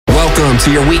Welcome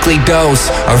to your weekly dose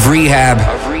of rehab.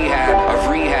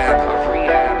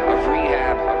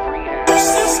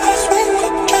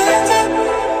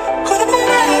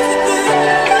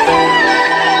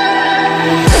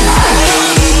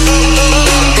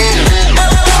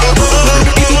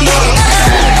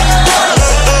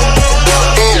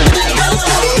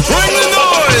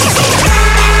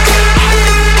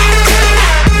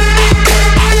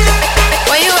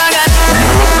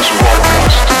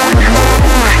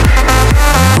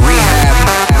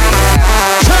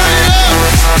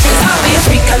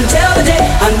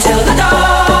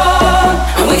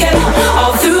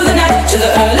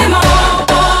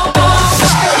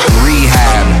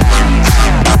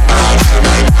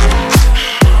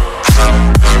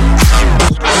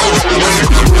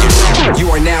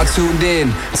 Tuned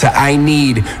in to I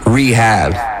Need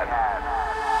Rehab.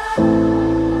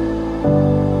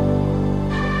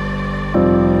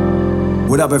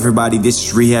 What up, everybody? This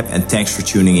is Rehab, and thanks for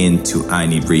tuning in to I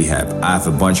Need Rehab. I have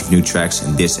a bunch of new tracks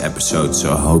in this episode,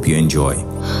 so I hope you enjoy.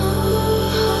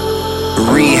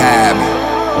 Rehab.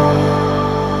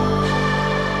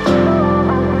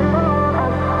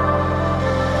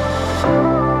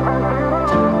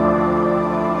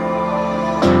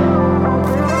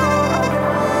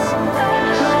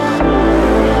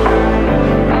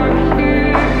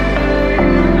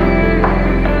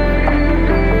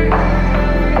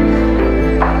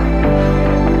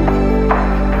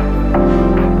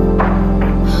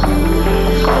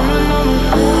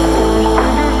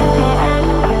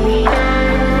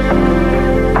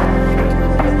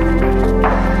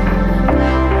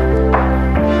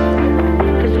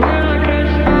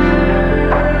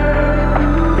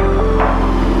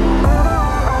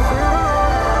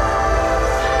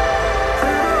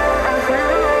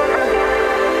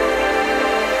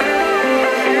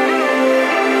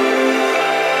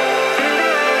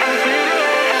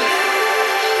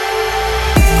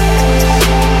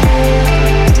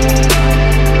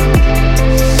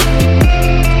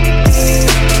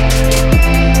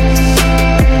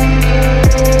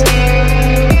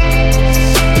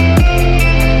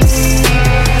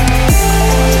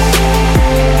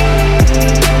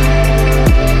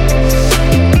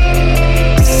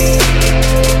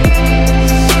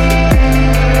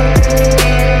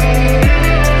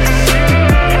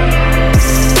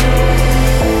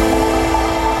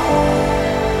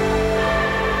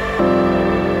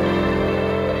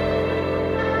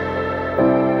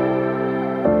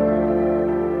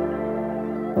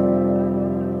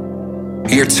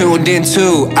 You're tuned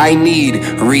into I Need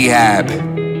Rehab.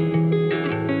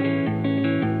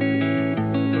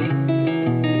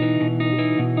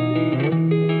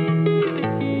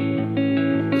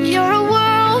 You're a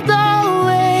world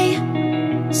away,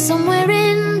 somewhere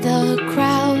in the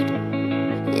crowd,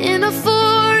 in a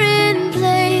foreign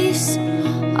place.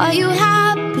 Are you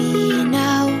happy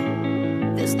now?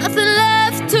 There's nothing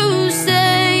left to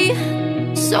say,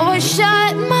 so I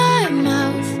shut my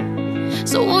mouth.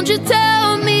 So won't you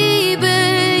tell me,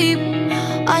 babe,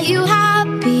 are you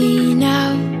happy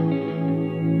now?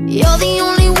 You're the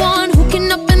only one who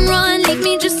can up and run, leave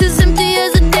me just as empty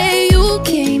as the day you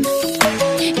came.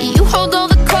 You hold all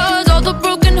the cards, all the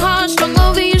broken hearts strung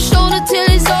over your shoulder till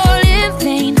it's all in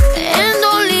vain. And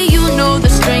only you know the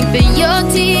strength in your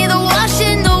teeth, the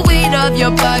washing the weight of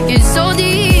your pockets so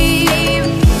deep.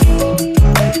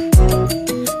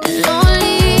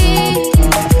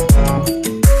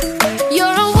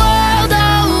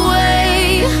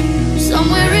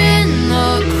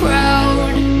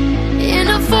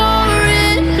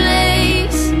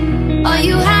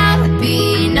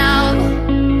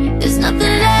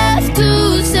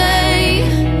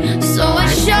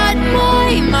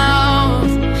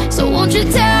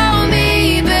 Tell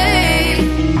me,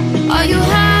 babe, are you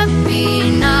happy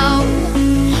now?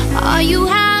 Are you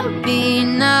happy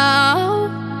now?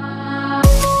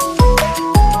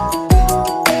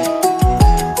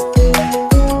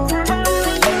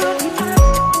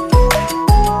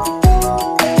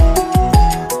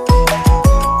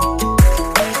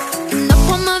 In the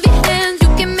palm of your hands, you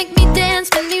can make me dance,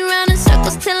 spin me round in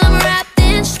circles till I'm wrapped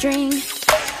in string.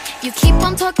 You keep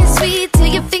on talking sweet till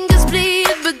your fingers bleed,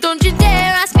 but don't you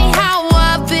dare ask me how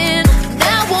I've been.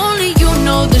 Now only you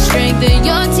know the strength in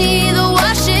your teeth, the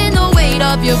washing the weight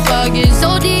of your pockets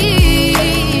so deep.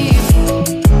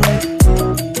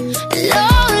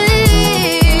 Lonely,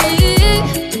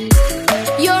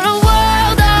 you're a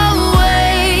world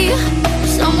away,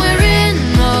 somewhere in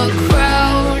the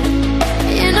crowd,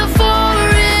 in a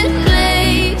foreign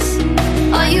place.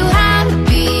 Are you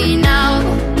happy now?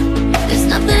 There's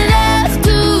nothing left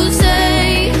to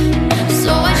say,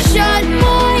 so I shut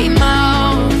my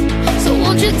mouth. So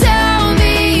won't you tell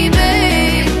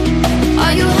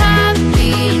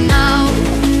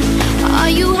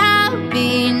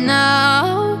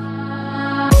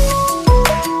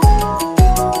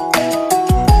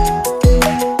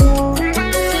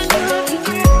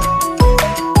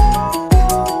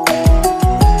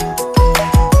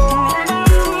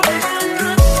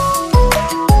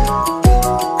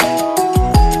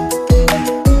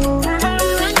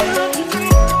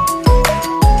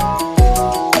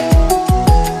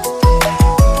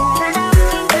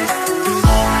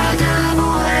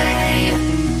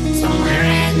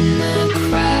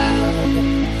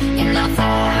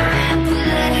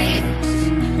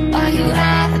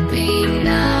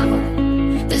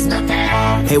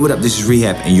Hey, what up? This is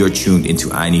Rehab, and you're tuned into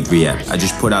I Need Rehab. I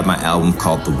just put out my album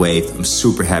called The Wave. I'm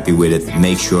super happy with it.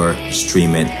 Make sure to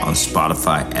stream it on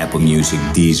Spotify, Apple Music,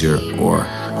 Deezer, or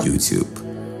YouTube.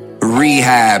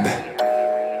 Rehab.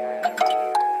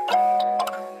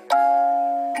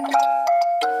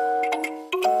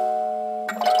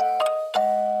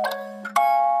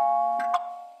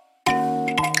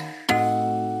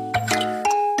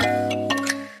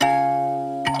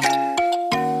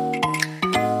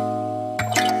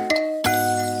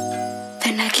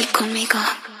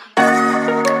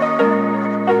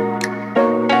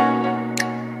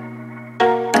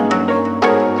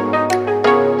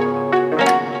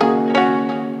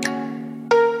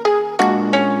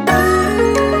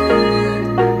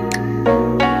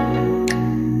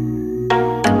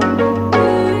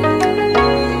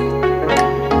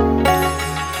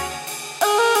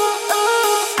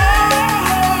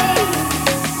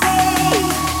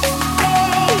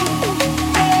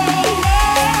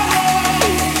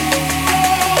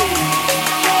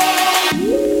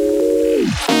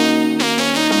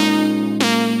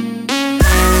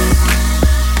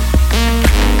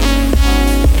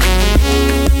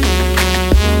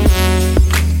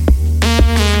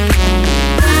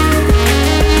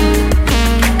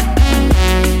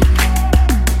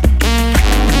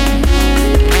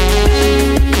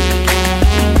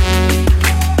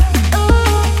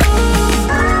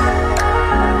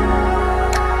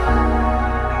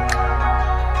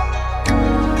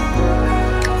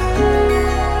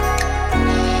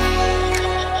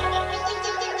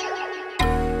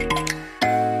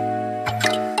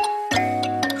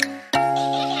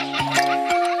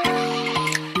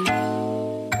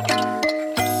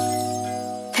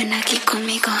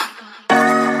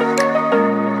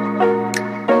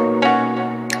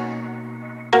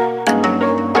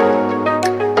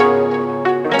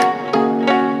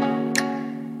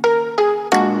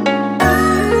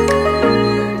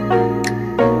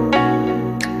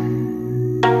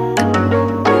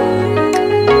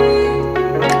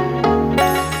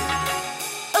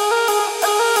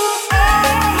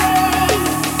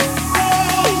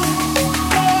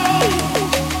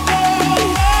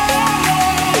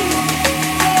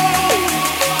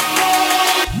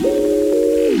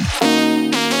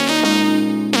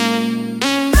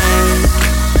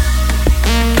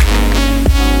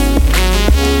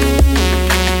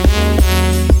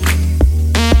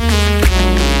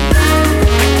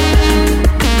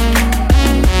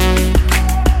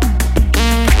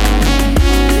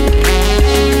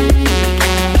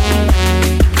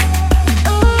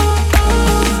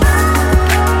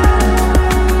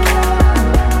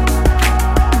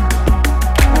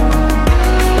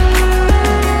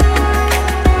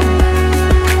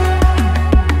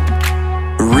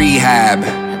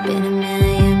 I've been a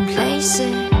million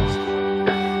places,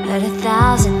 heard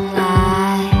 1,000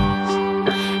 lies,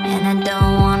 and I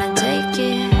don't wanna take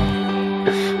it,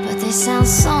 but they sound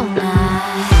so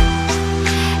nice.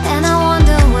 And I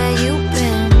wonder where you've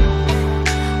been,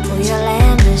 will you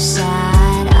land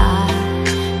aside? Are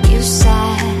you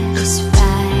satisfied?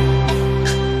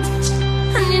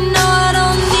 And you know I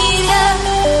don't need ya,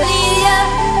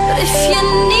 but if you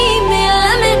need me,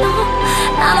 let me know.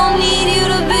 I don't need you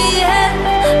to be here,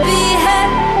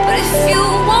 but if you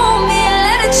want me,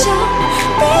 let it show.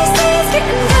 These days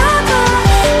getting darker,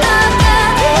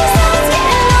 these nights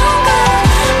getting longer,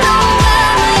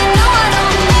 but you know I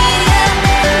don't need ya,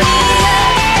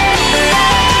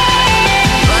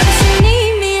 but if you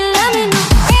need me, let me know.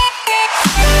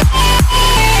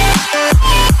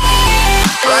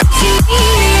 But if you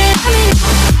need me, let me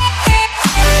know.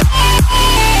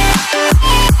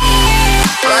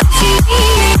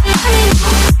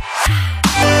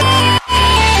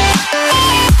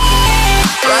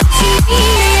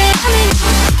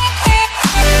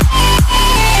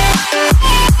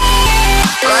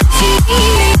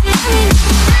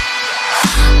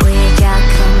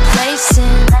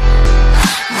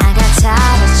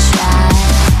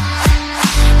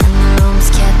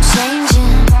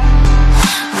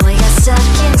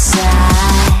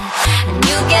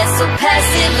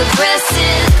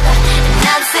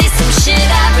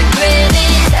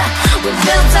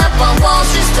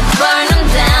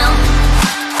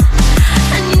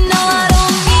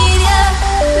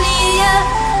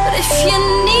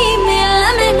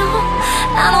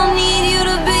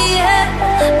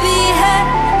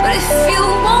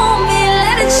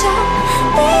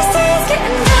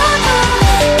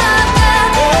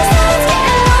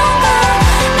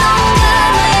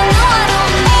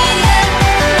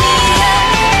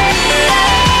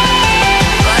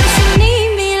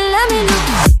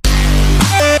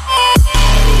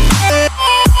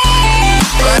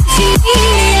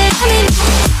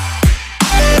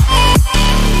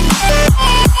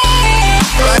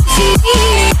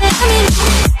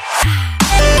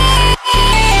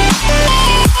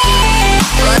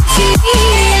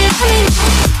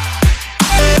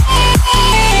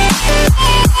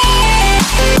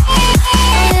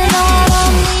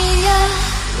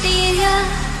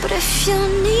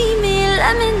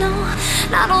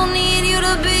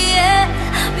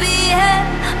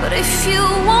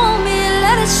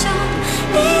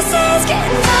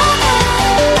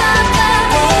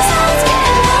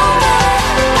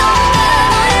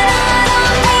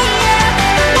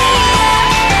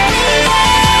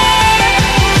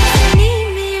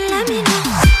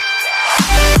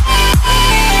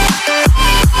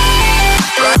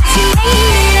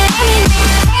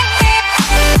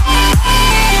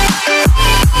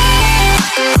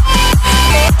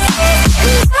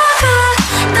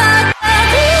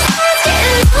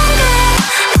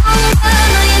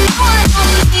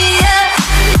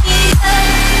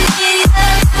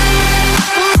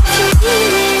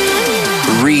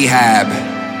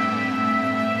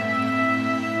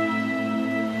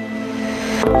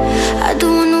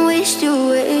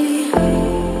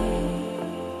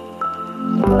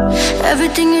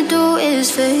 everything you do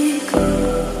is fake.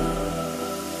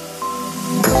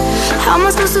 How am I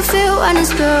supposed to feel when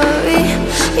it's blurry?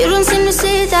 You don't seem to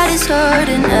see that it's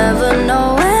hurting. Never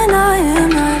know when I am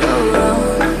right or wrong.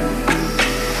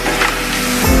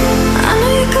 I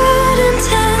know your good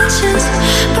intentions,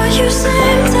 but you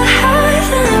seem to hide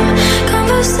them.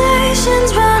 Conversations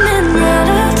running out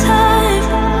of time.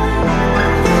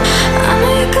 I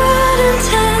know your good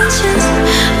intentions,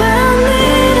 but I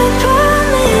need a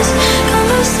promise.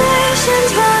 Conversations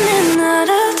running out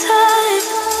of time.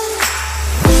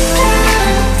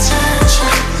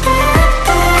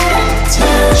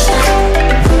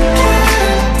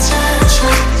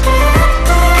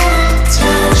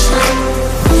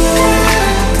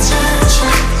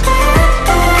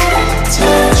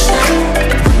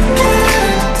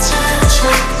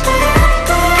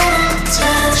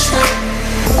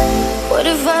 What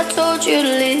if I told you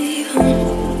to leave?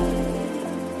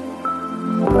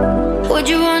 Would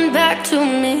you run back to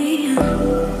me?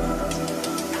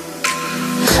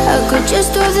 I could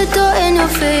just throw the door in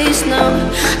your face now.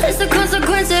 That's the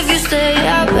consequence if you stay.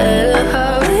 I better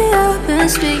hurry up and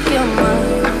speak your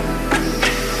mind.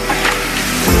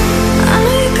 I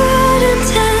know your good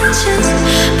intentions,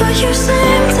 but you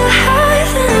seem to hide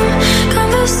them.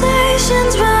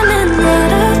 Conversations running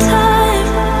out of time.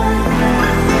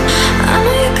 I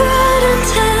know your good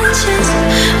intentions,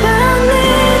 but I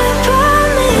need a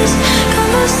promise.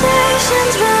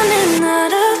 Conversations running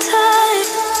out of time.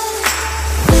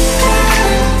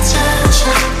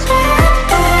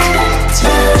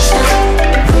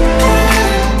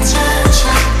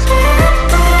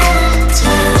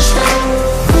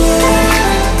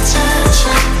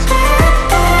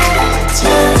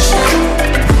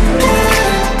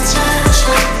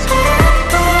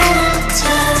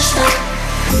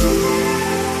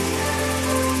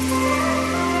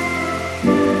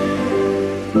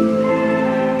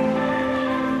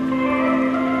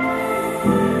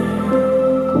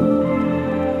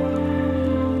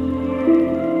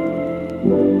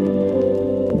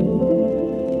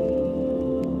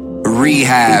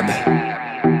 Rehab.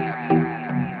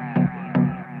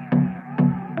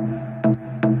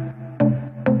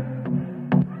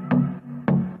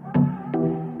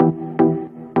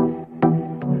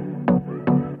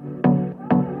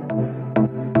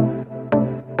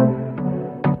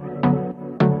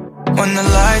 When the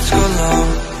lights go low,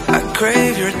 I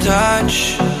crave your touch.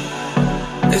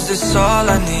 Is this all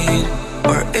I need,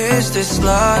 or is this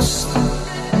lust?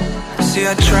 See,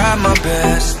 I try my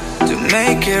best to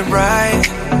make it right,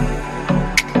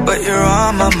 but you're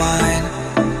on my mind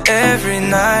every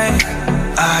night.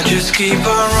 I just keep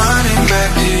on running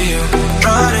back to you,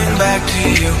 running back to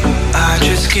you. I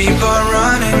just keep on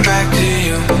running back to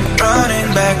you, running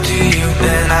back to you.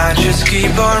 And I just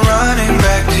keep on running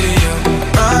back to you,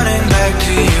 running back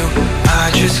to you. I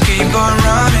just keep on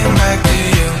running back to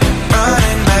you,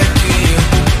 running back to you.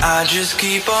 I just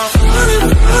keep on running,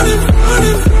 running,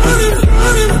 running, running,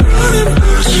 running, running.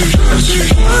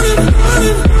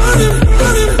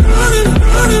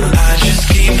 I just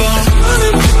keep on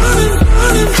running, running,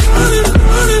 running, running,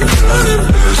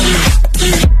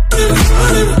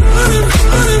 running,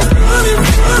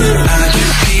 running. I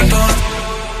just keep on.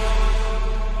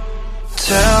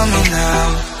 Tell me now,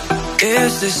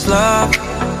 is this love?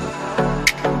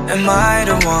 Am I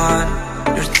the one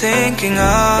you're thinking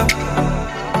of?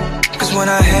 'Cause when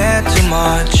I had too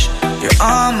much, you're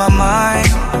on my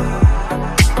mind.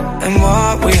 And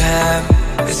what we have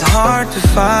is hard to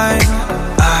find.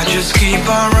 I just keep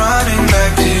on running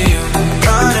back to you,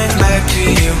 running back to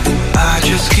you. I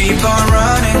just keep on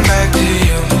running back to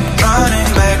you,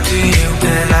 running back to you.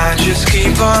 And I just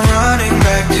keep on running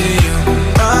back to you,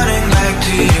 running back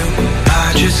to you.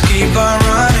 I just keep on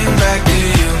running back to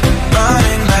you,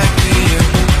 running back to you.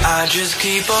 I just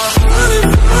keep on running,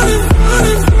 running,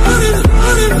 running, running, running,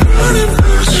 running, running,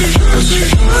 running,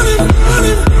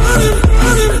 running,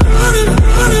 running, running,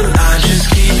 running. I just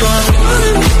keep on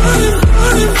running, running,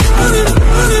 running,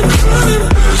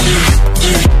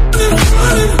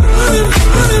 running, running,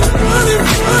 running,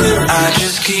 running. I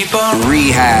just keep on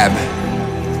Rehab.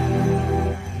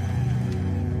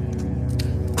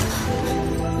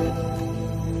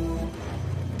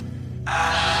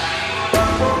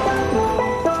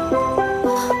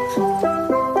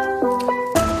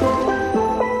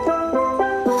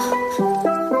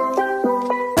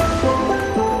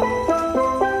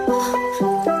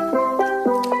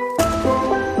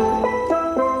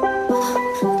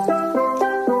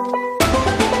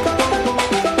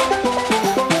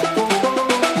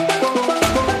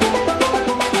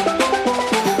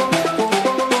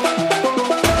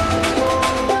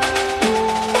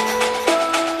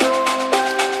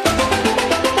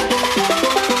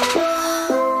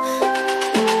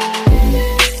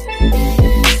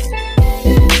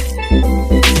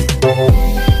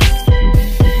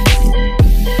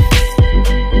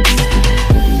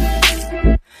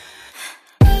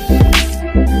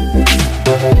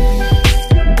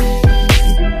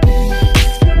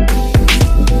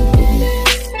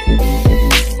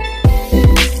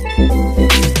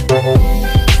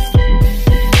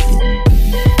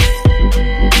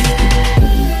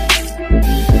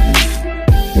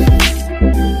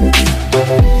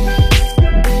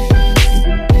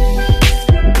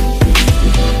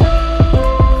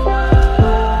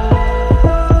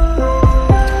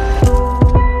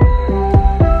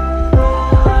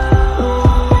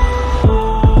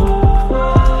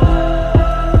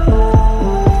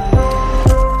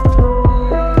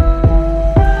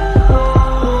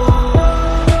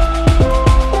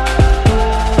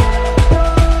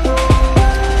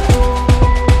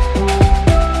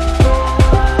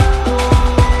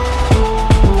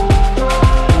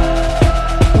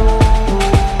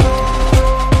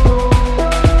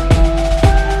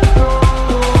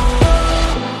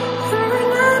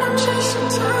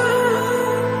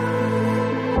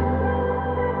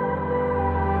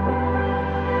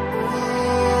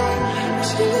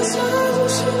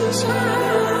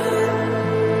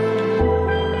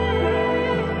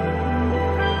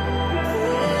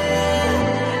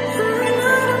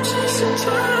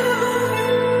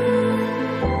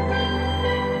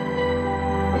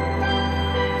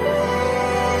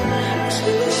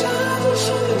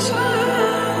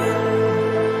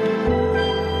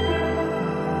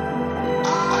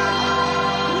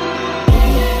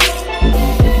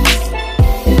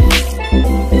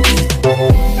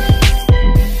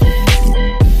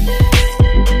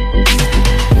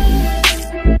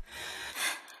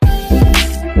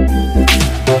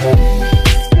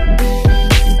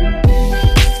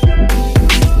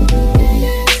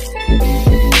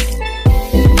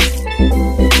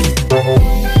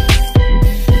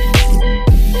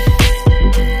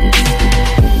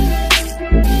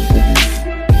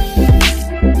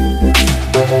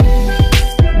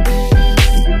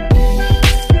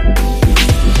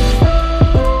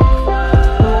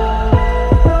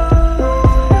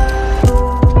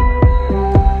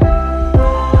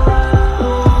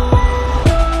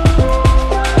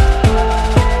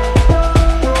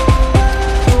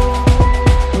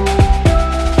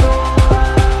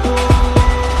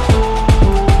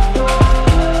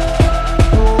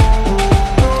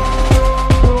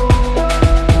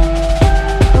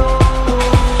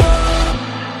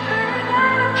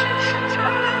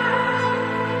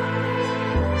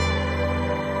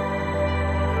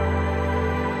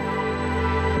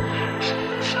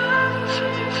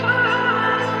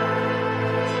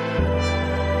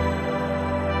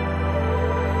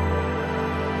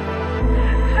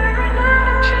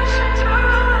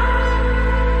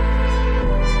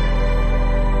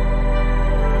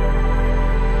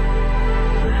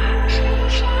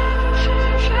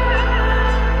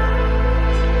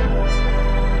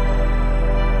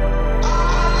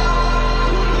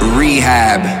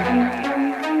 Rehab.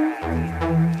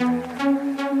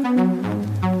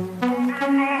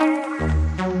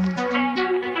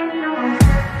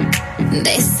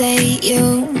 They say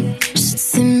you should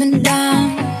simmer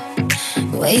down,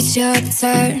 wait your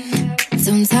turn,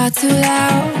 don't talk too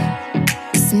loud.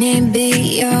 'Cause maybe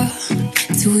you're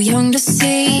too young to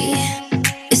see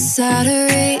it's out of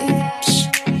reach.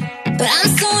 But I'm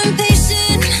so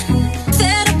impatient,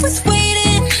 fed up with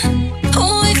waiting.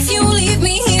 Oh, if you leave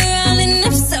me here, I'll end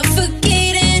up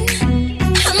suffocating.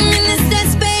 I'm in this dead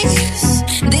space,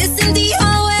 this empty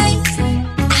hallway.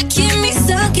 I can't be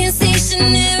stuck in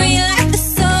stationary like this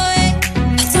always.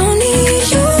 I don't need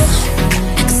you,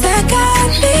 'cause I got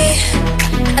me.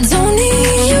 I don't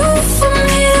need you for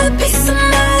me to be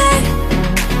somebody.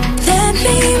 Let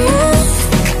me move,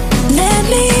 let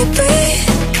me breathe.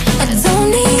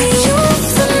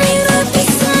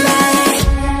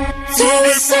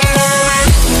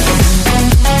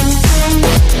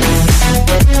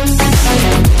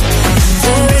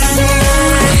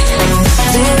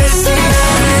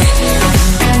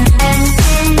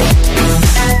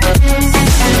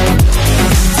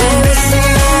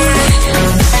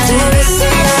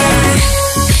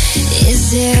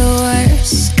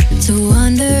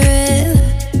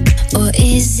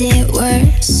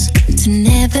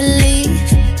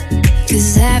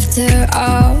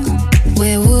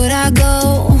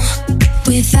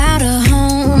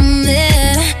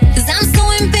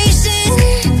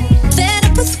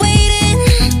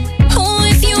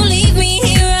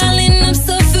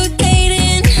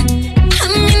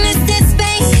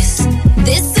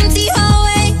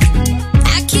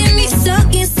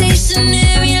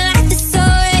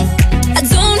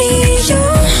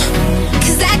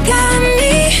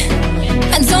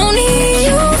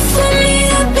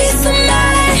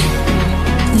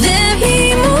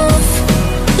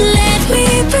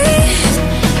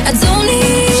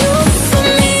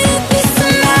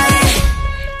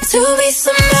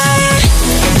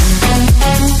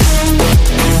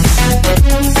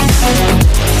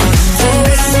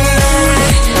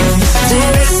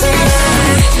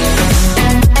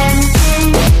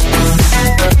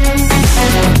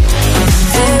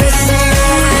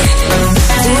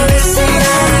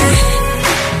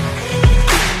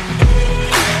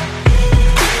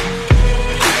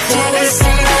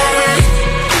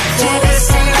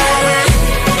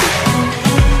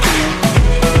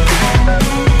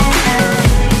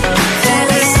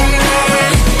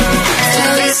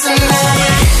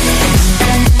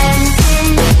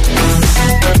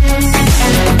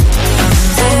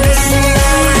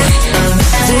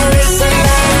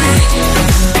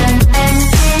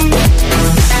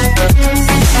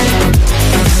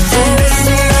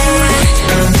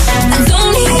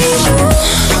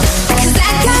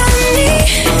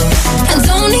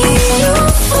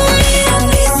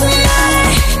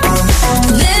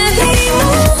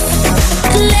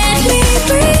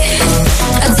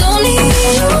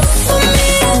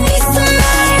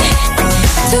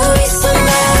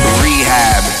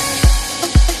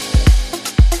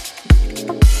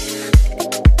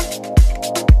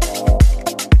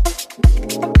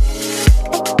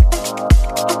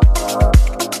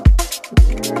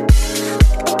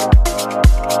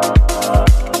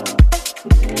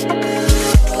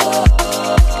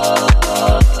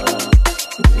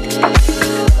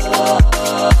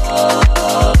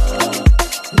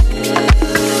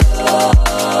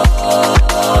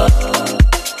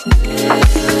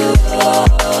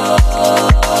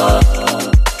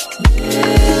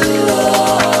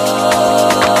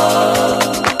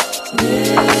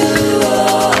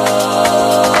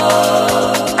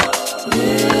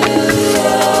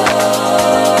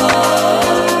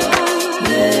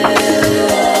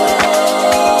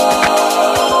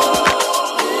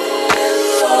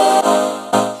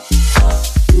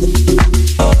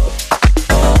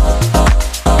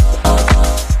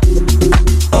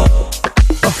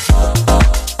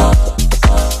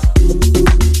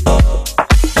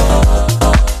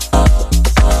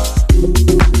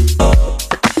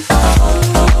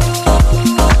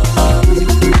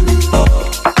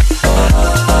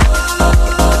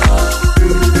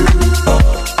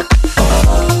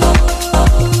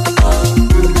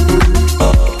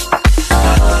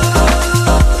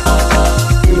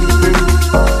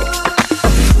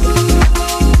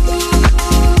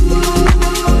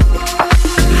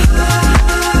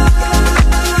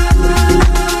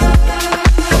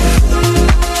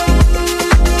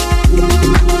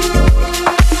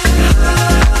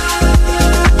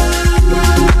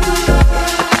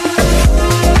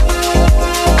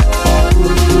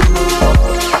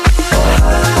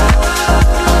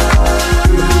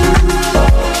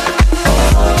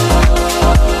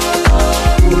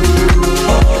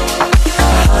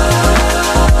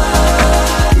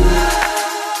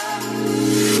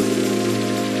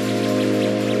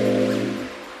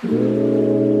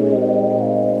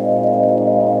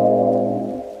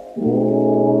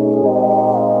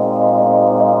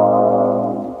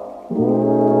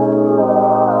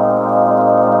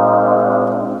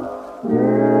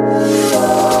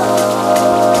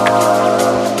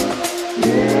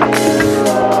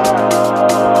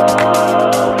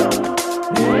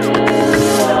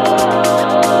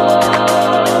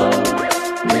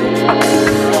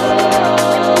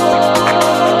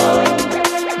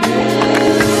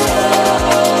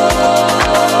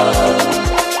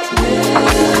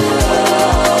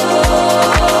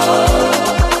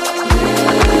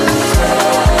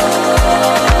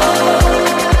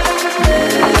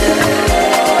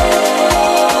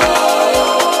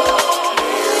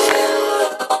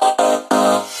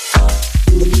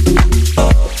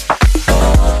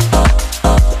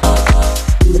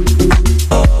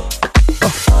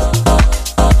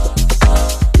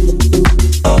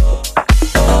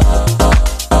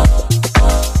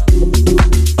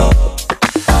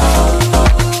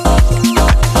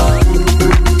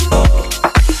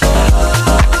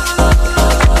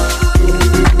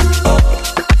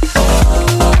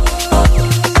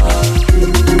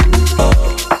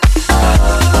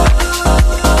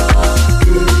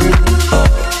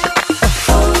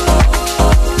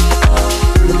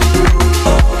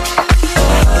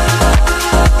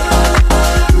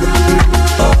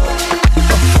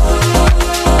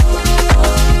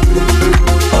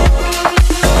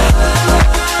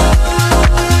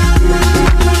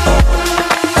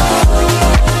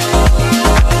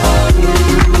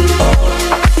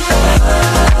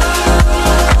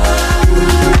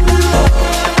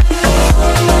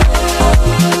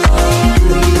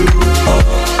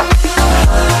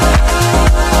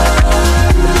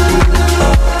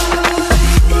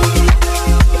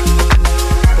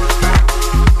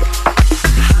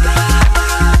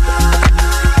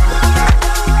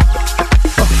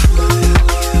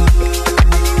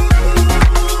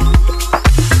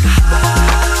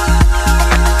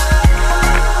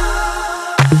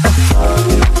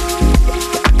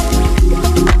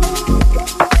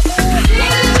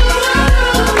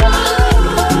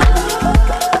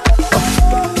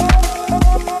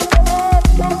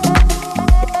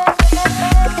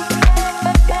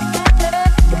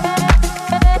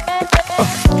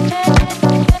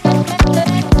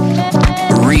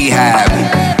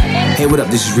 Hey, what up?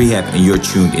 This is Rehab, and you're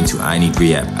tuned into I Need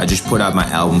Rehab. I just put out my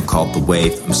album called The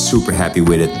Wave. I'm super happy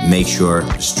with it. Make sure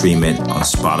to stream it on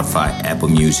Spotify, Apple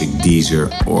Music, Deezer,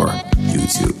 or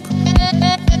YouTube.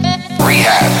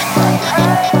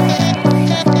 Rehab.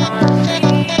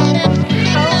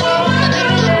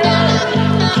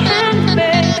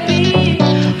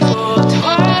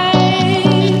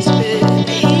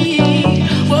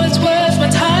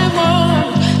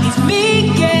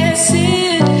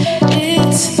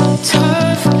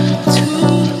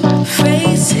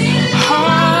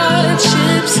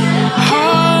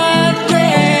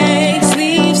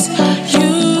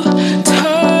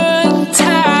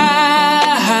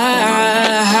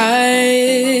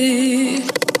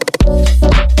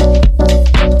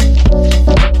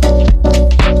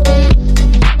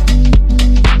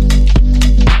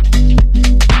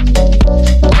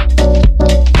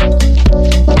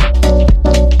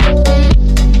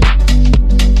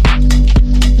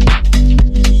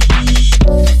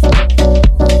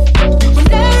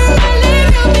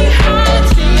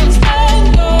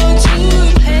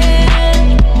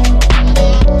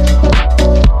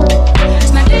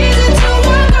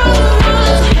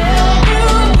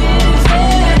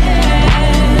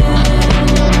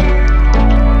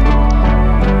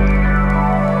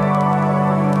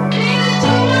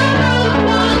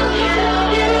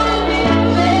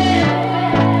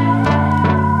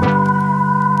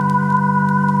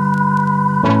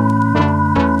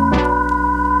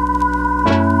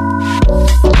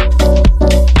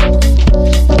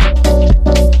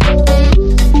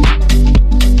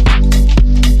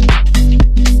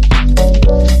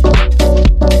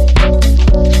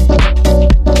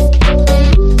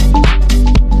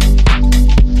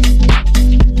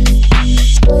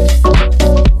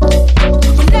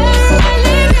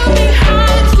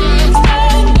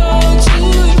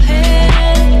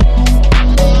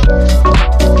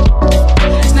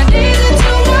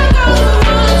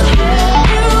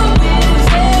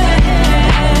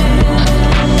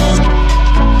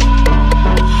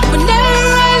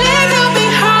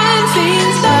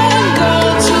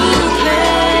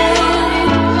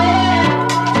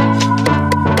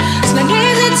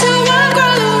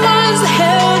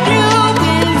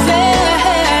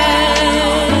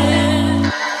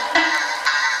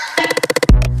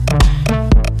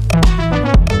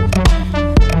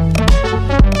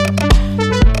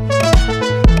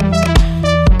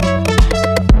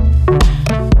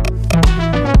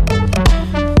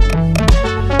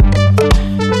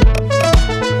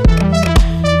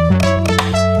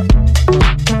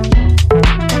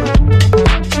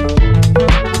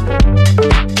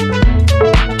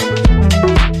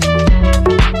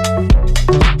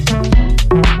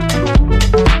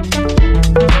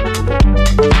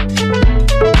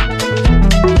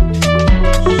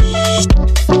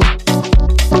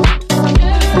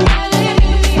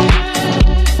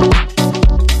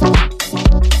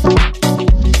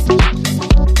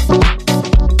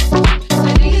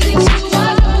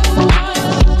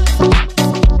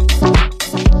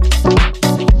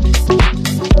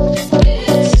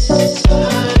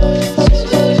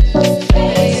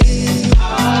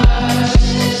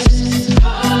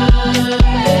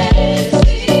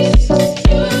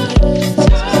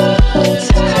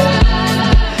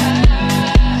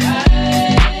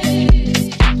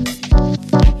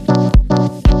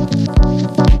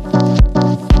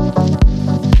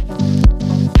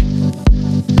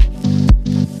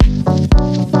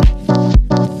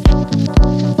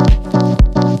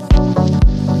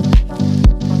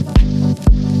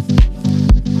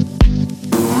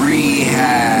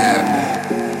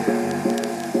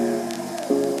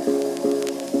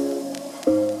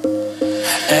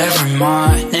 Every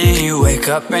morning you wake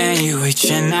up and you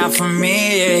reaching out for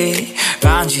me.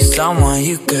 Found you someone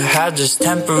you could have just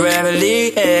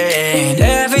temporarily. And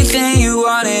everything you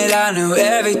wanted, I knew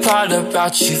every part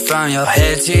about you, from your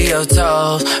head to your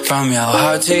toes, from your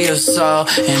heart to your soul.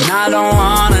 And I don't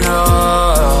wanna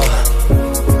know,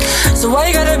 so why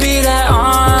you gotta be that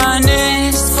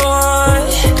honest for?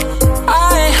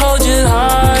 I ain't hold your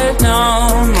heart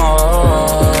no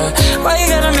more. Why you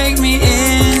gotta make me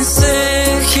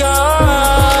insecure?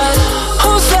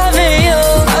 Who's loving you?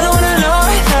 I don't wanna know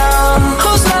right now.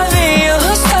 Who's loving you?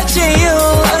 Who's touching you?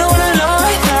 I don't wanna know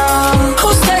right now.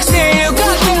 Who's texting you?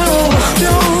 Got you.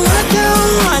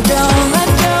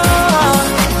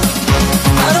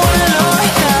 I don't wanna know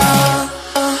right now.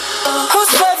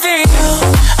 Who's loving you?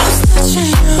 Who's touching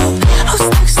you?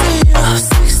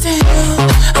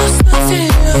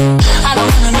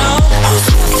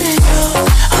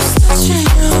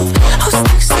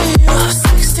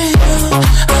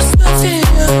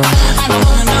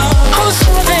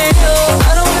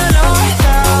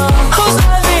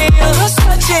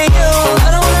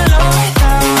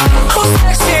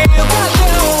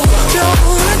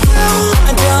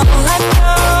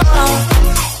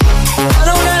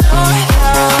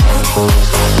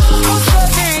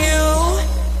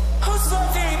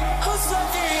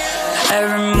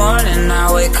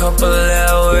 wake up a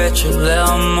little richer, a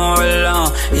little more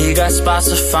alone. He got spots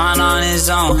to find on his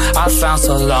own. I found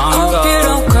so long ago. Hope you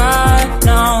don't cry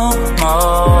no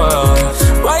more.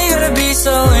 Why you gotta be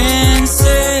so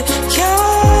insecure?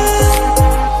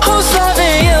 Who's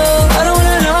loving you? I don't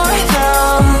wanna know right now.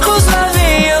 Who's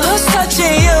loving you? Who's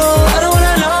touching you? I don't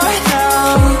wanna know right now.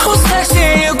 Who's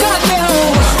texting you? Got me. I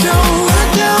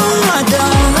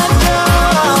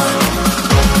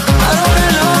don't wanna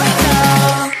know right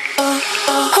now.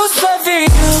 Who's loving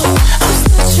you? Who's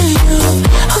touching you?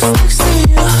 Who's texting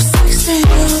you? Who's texting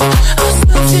you? Who's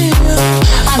touching you?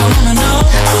 I don't wanna know.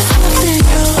 Who's loving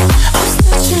you? Who's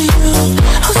touching you?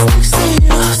 Who's texting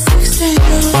you? Who's texting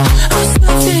you? Who's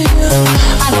touching you?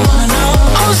 I don't wanna know.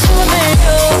 Who's loving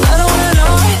you? I don't wanna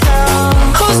know right now.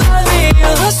 Who's loving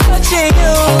you? Who's touching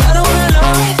you? I don't wanna know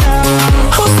right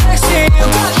now. Who's texting you?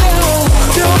 Got me.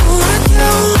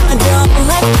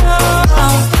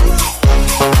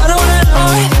 I don't wanna know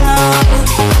right now.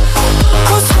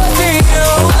 Who's loving you?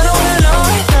 I don't wanna know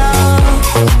right now.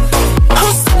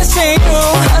 Who's touching you?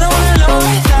 I don't wanna know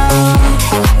right now.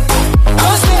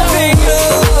 Who's loving you?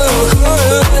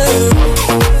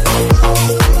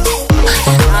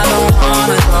 And I don't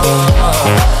wanna know.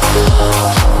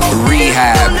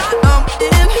 Rehab.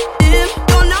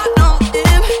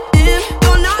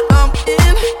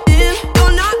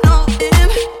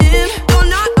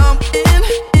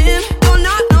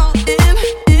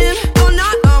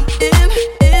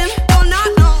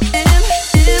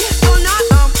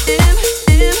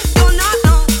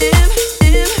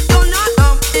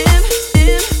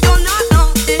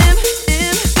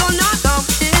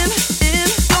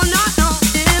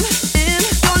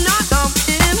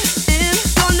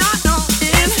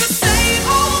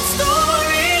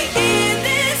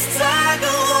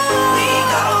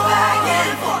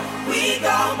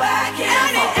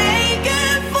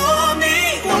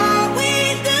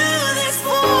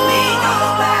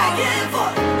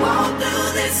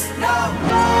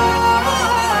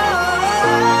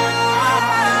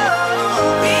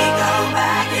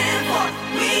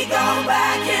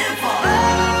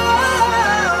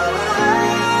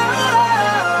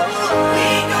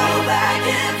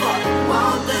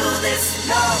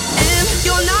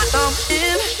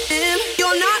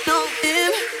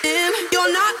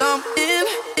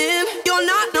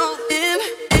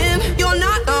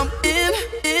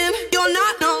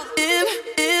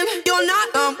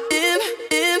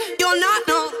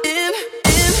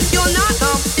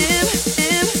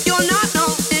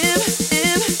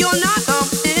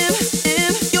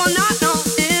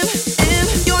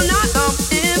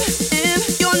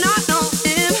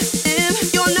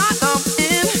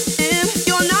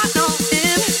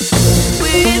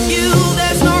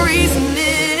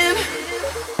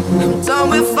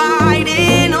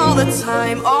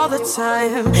 All the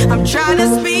time, I'm trying to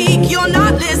speak, you're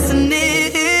not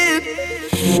listening.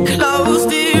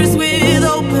 Closed ears with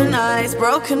open eyes,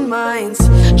 broken minds,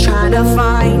 trying to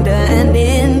find an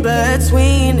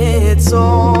in-between. It's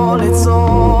all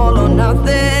or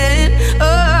nothing.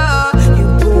 Oh, you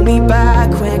pull me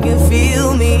back when you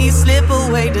feel me slip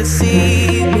away,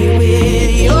 deceive me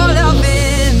with your loving.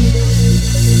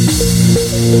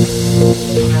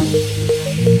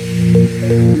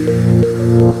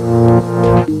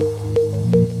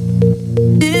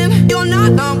 You're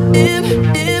not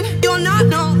you're not you're not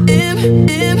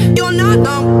you're not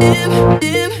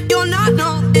you're not you're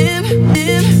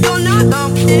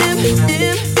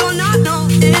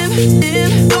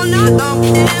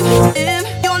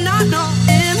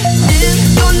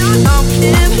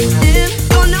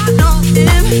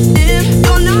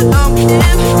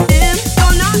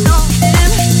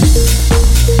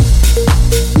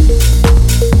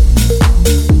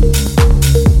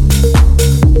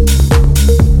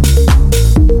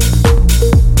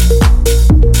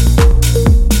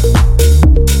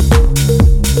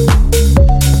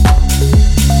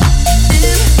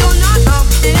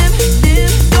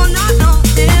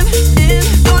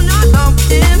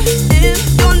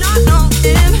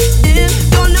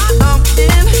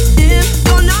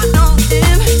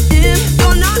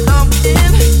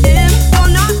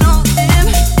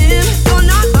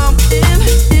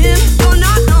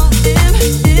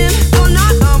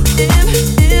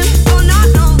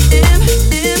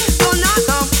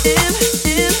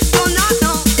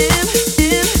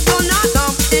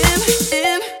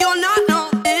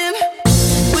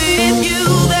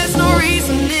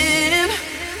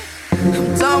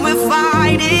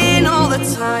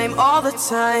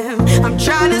time. I'm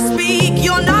trying to speak,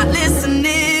 you're not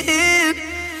listening.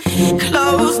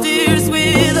 Closed ears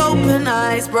with open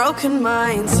eyes. eyes, broken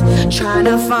minds, trying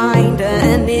to find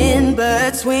an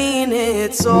in-between.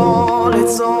 It's all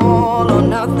or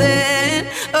nothing.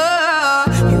 Oh,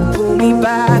 you pull me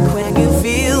back when you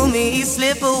feel me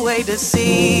slip away,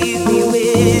 deceive me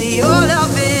with your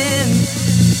loving.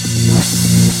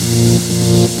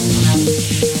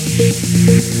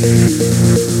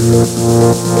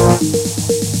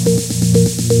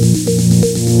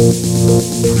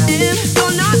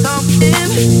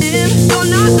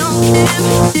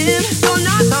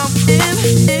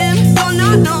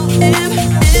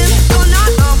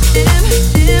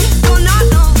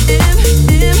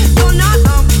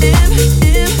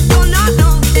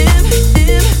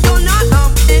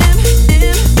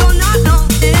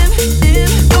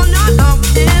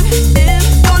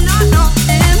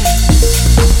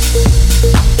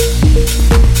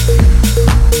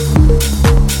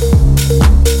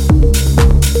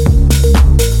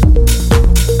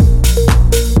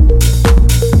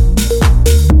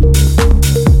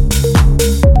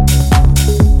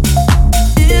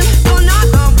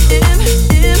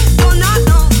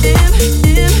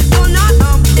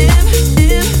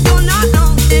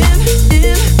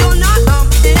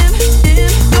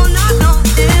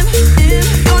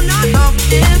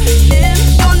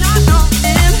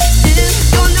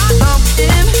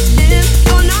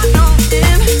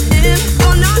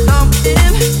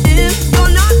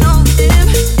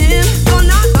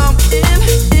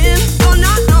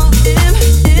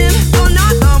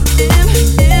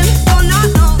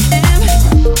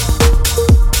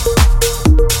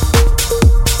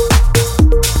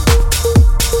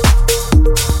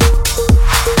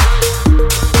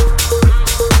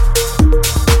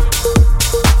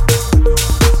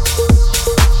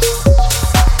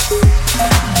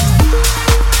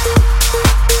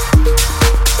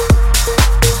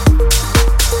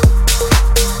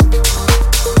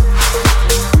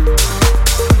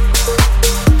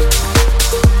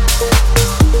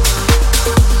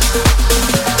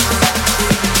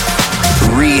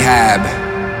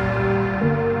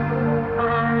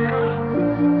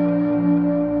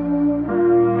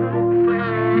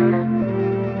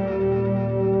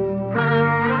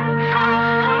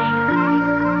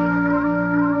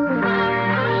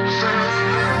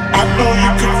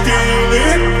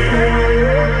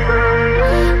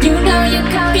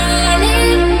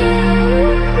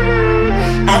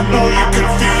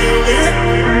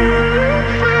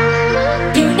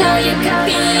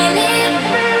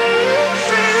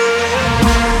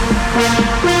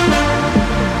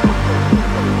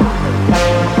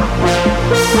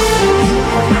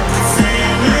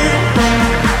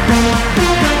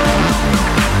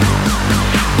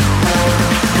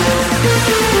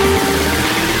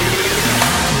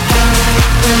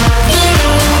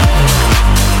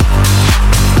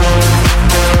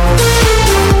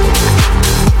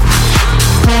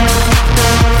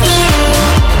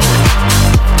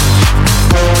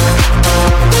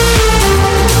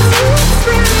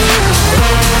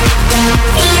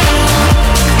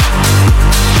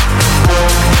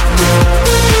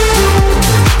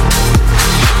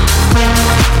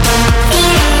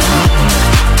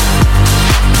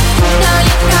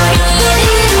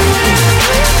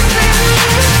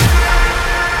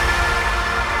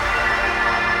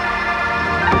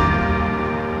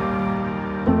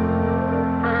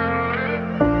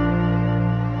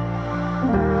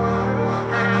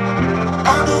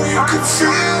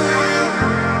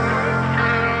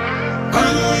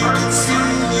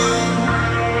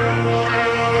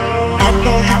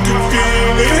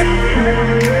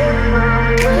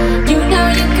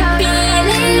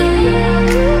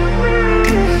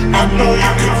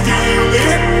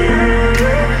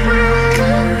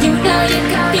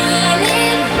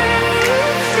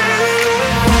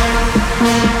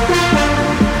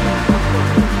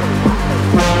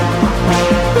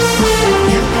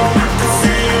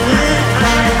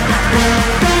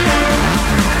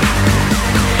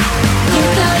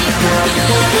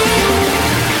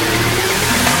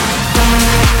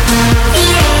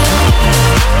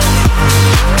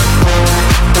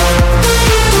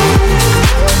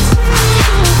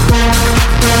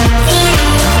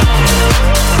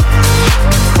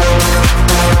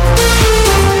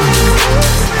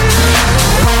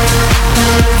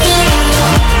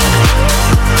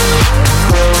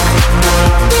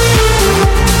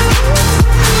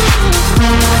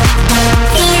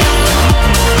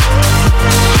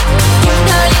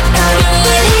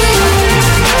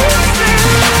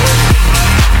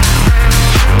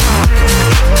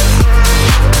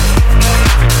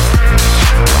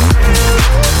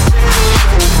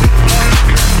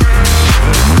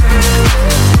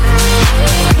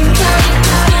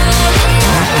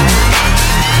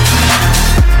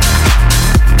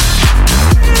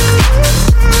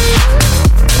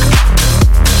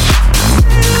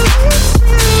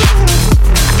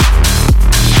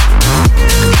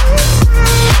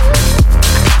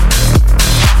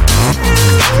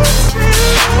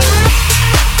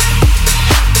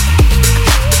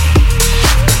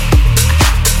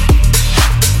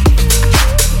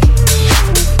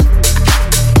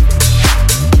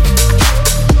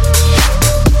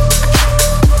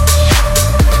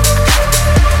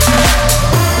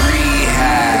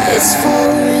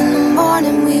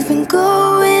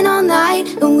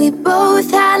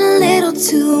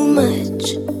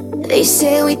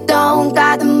 say we don't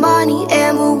got the money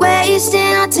and we're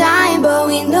wasting our time, but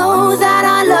we know that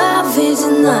our love is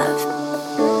enough.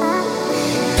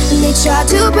 And they try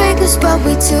to break us, but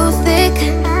we too thick.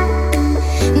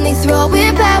 And they throw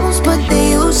in pebbles, but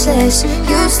they're useless,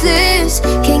 useless.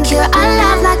 Can't cure our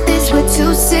love like this, we're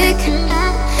too sick.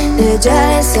 They're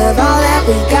jealous of all that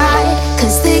we got,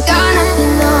 cause they got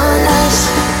nothing on us.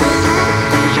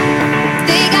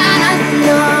 They got nothing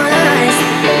on us.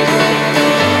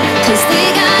 Cause they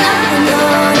got nothing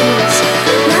on us.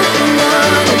 Nothing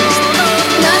on us.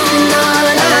 Nothing on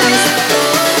us.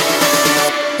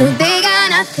 No, they got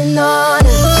nothing on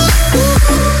us.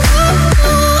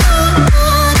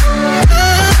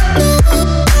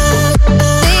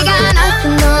 They got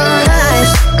nothing on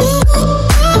us.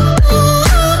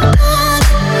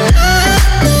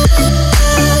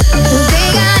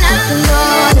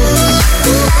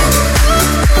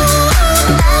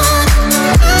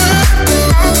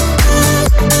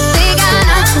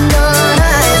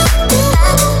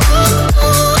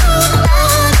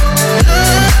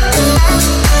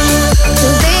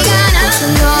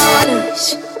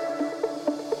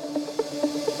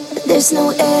 There's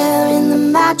no air in the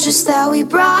mattress that we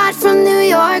brought from New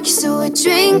York, so we're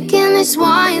drinking this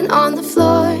wine on the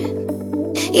floor.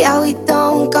 Yeah, we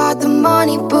don't got the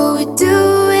money, but we're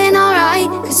doing alright,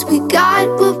 cause we got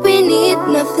what we need,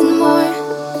 nothing more.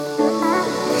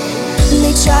 And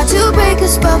they try to break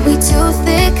us, but we too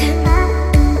thick.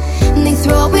 And they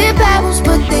throw in pebbles,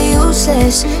 but they're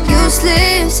useless,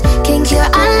 useless. Can't cure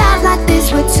our love like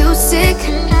this, we're too sick.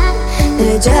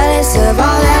 They're jealous of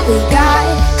all that we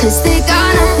got, cause they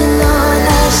got nothing on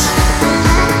us.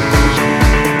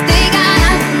 They got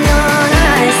nothing on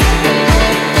us.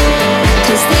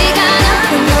 Cause they got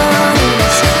nothing on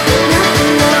us.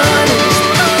 Nothing on us.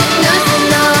 Nothing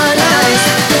on us.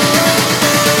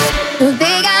 No,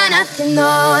 they got nothing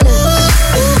on us.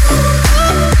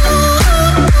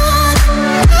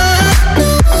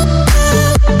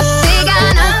 They got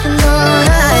nothing on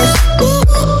us.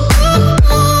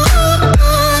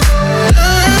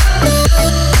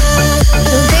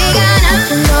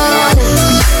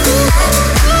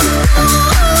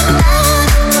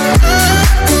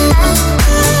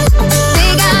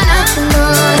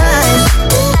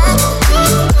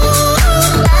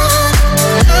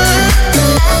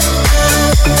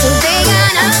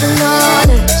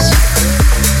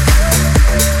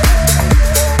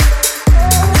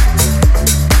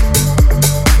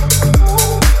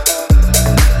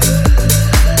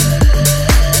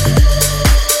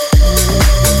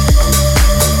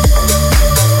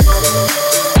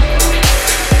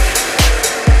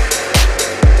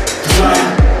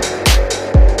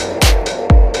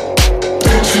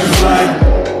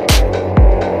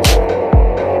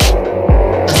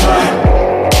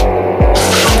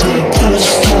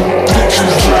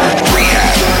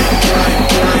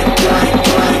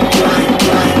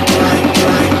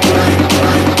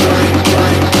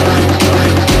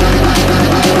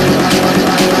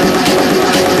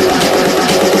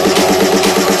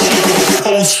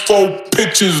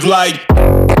 Pictures like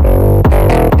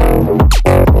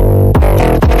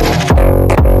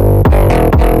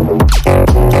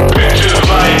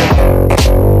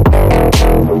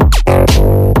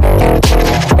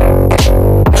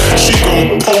she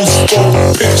gon' post 4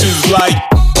 pictures like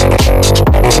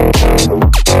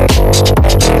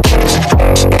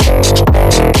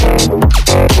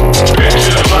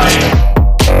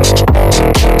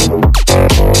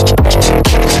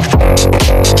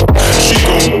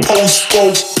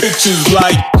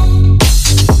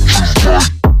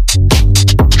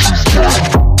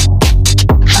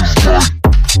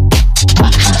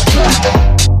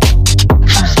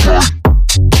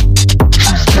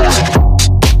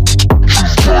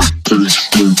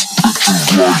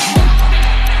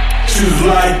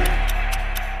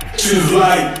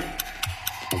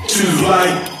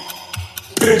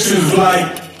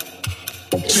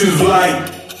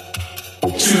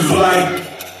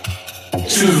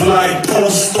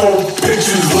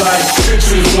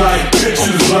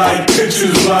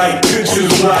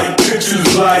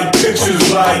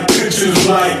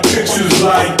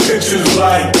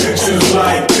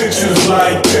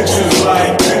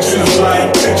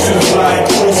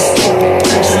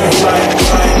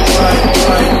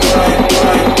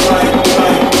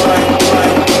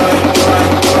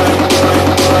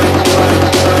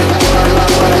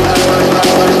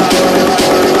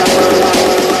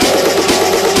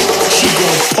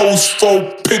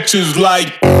pictures like pictures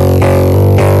like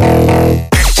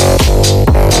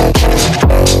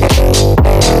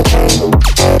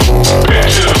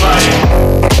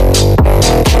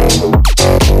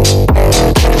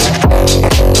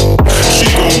she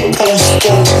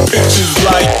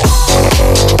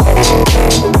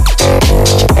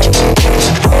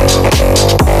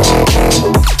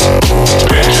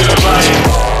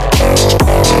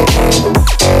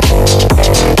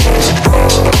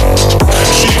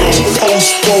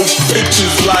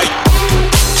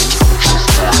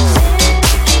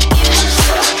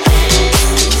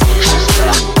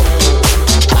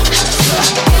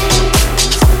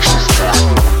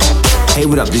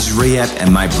This is Rehab,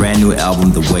 and my brand new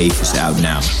album, The Wave, is out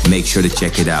now. Make sure to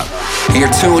check it out.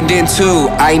 You're tuned into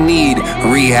I Need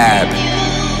Rehab.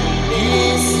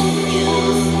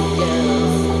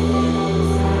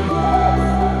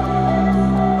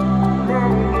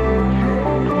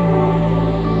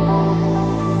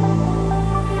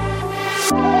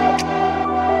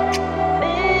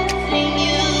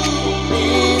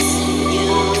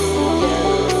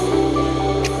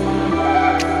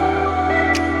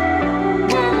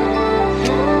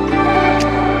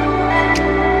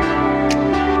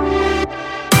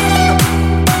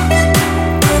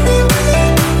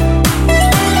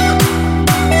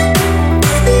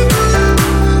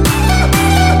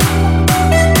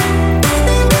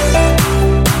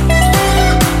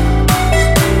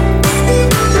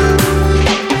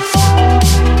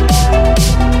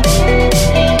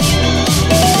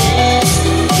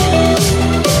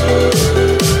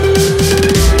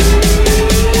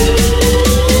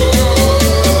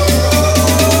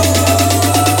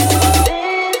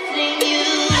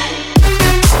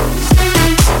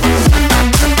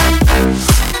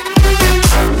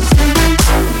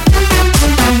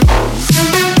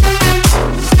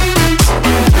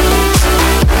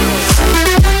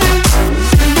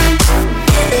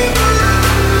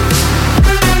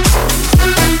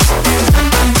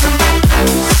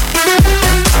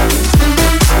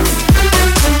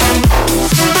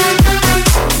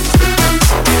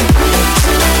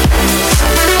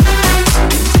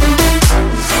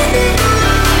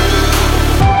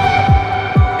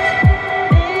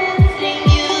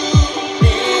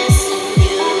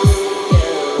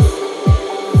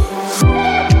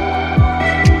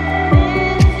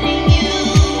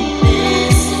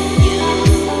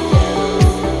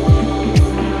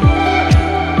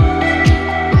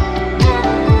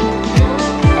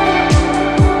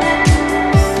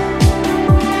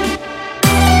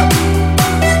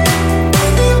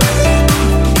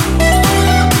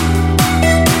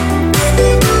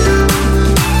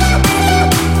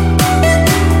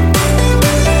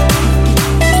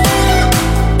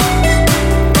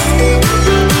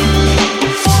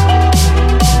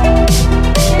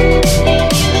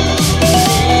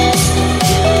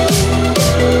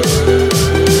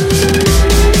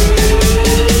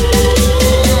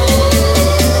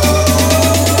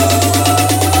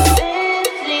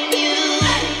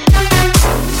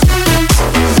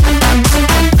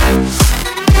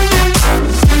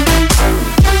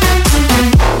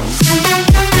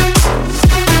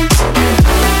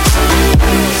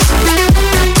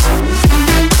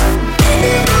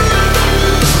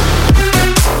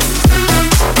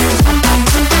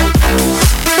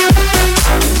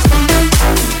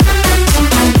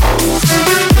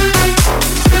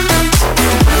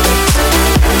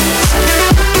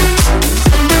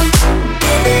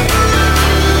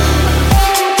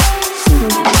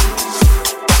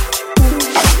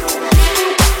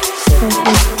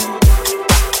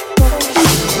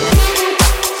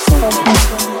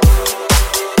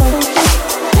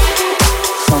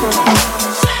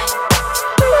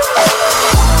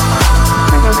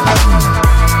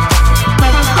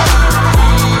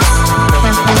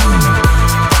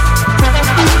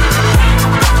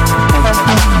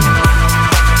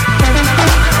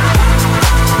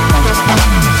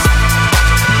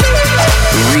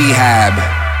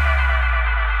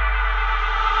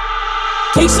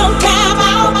 Take some time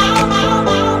out.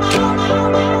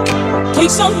 Take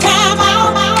some time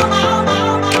out.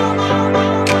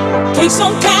 Take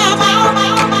some time out.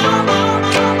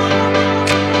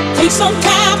 Take some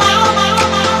time out.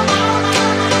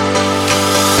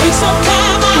 Take some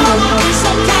time out. Take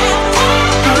some time out.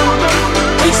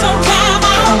 Take some time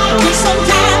out. Take some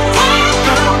time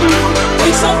out.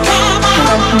 Take some time out.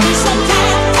 Take some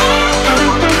time out.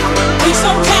 Take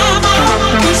some time out.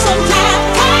 Take some time.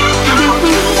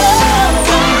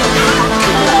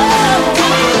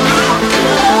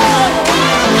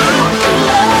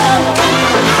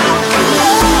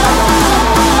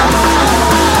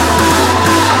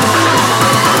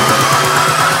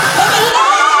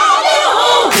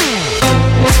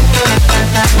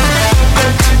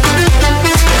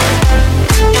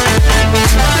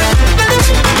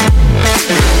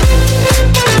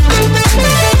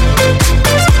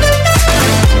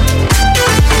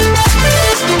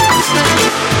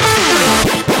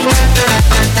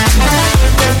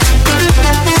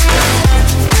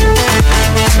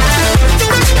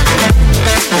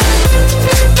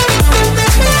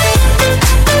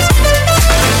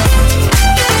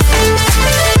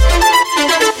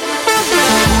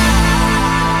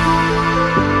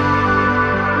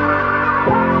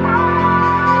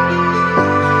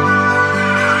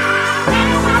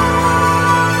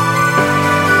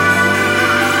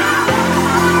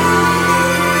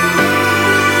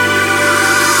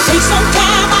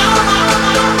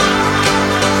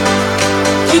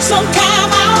 some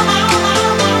time out.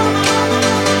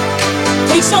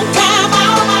 Take some time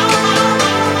out.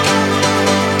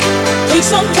 Take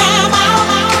some time out.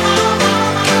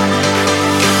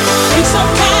 Take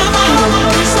some time out.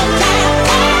 Take some time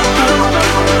out.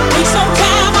 Take some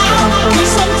time out. Take some time out.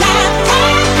 Take some time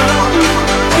out.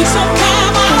 Take some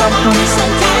time out.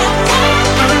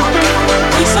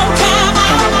 Take some time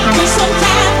out. Take some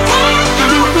time out.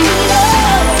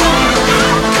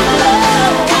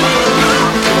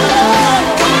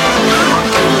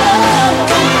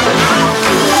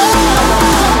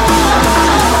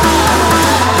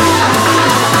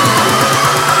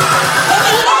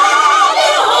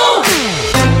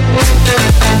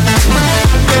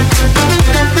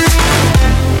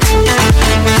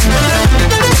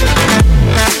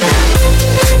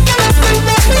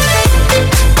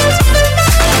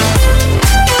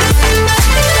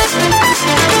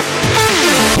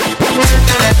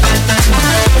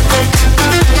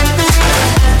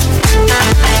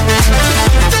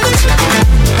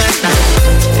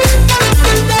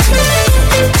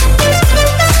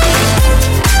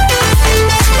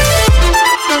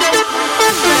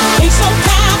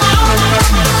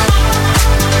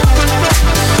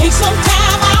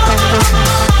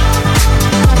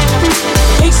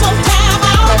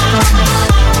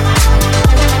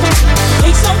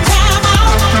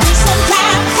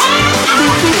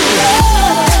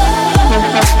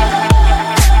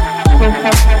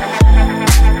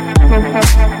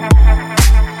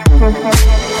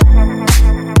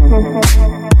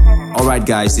 Alright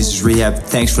guys, this is Rehab.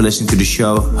 Thanks for listening to the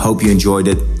show. Hope you enjoyed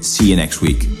it. See you next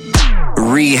week.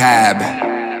 Rehab.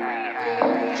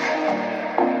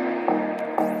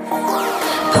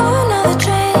 Pour another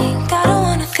drink, I don't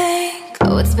wanna think.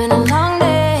 Oh, it's been a long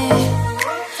day.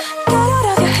 Got out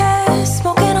of your head,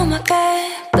 smoking on my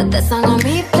bed. But that song on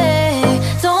replay.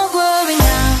 Don't worry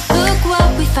now, look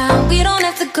what we found. We don't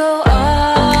have to go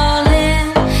all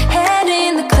in. Head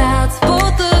in the clouds,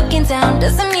 both looking down.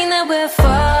 Doesn't mean that we're falling.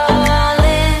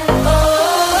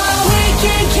 Oh, we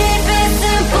can keep it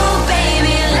simple,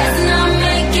 baby. Let's not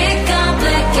make it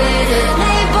complicated.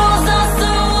 Labels are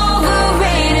so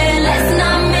overrated. Let's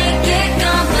not make it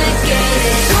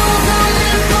complicated. Rules are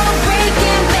meant for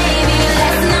breaking, baby.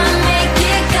 Let's not make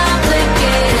it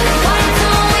complicated. Why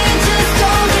don't we just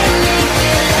go get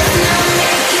naked? Let's not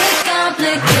make it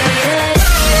complicated.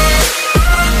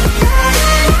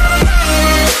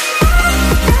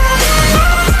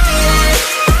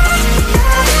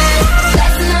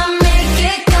 Let's not make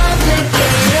it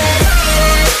complicated.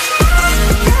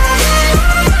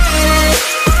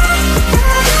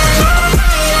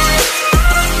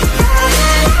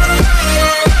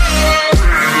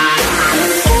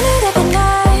 Standing up at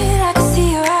night, I can see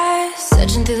your eyes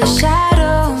searching through the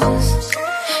shadows.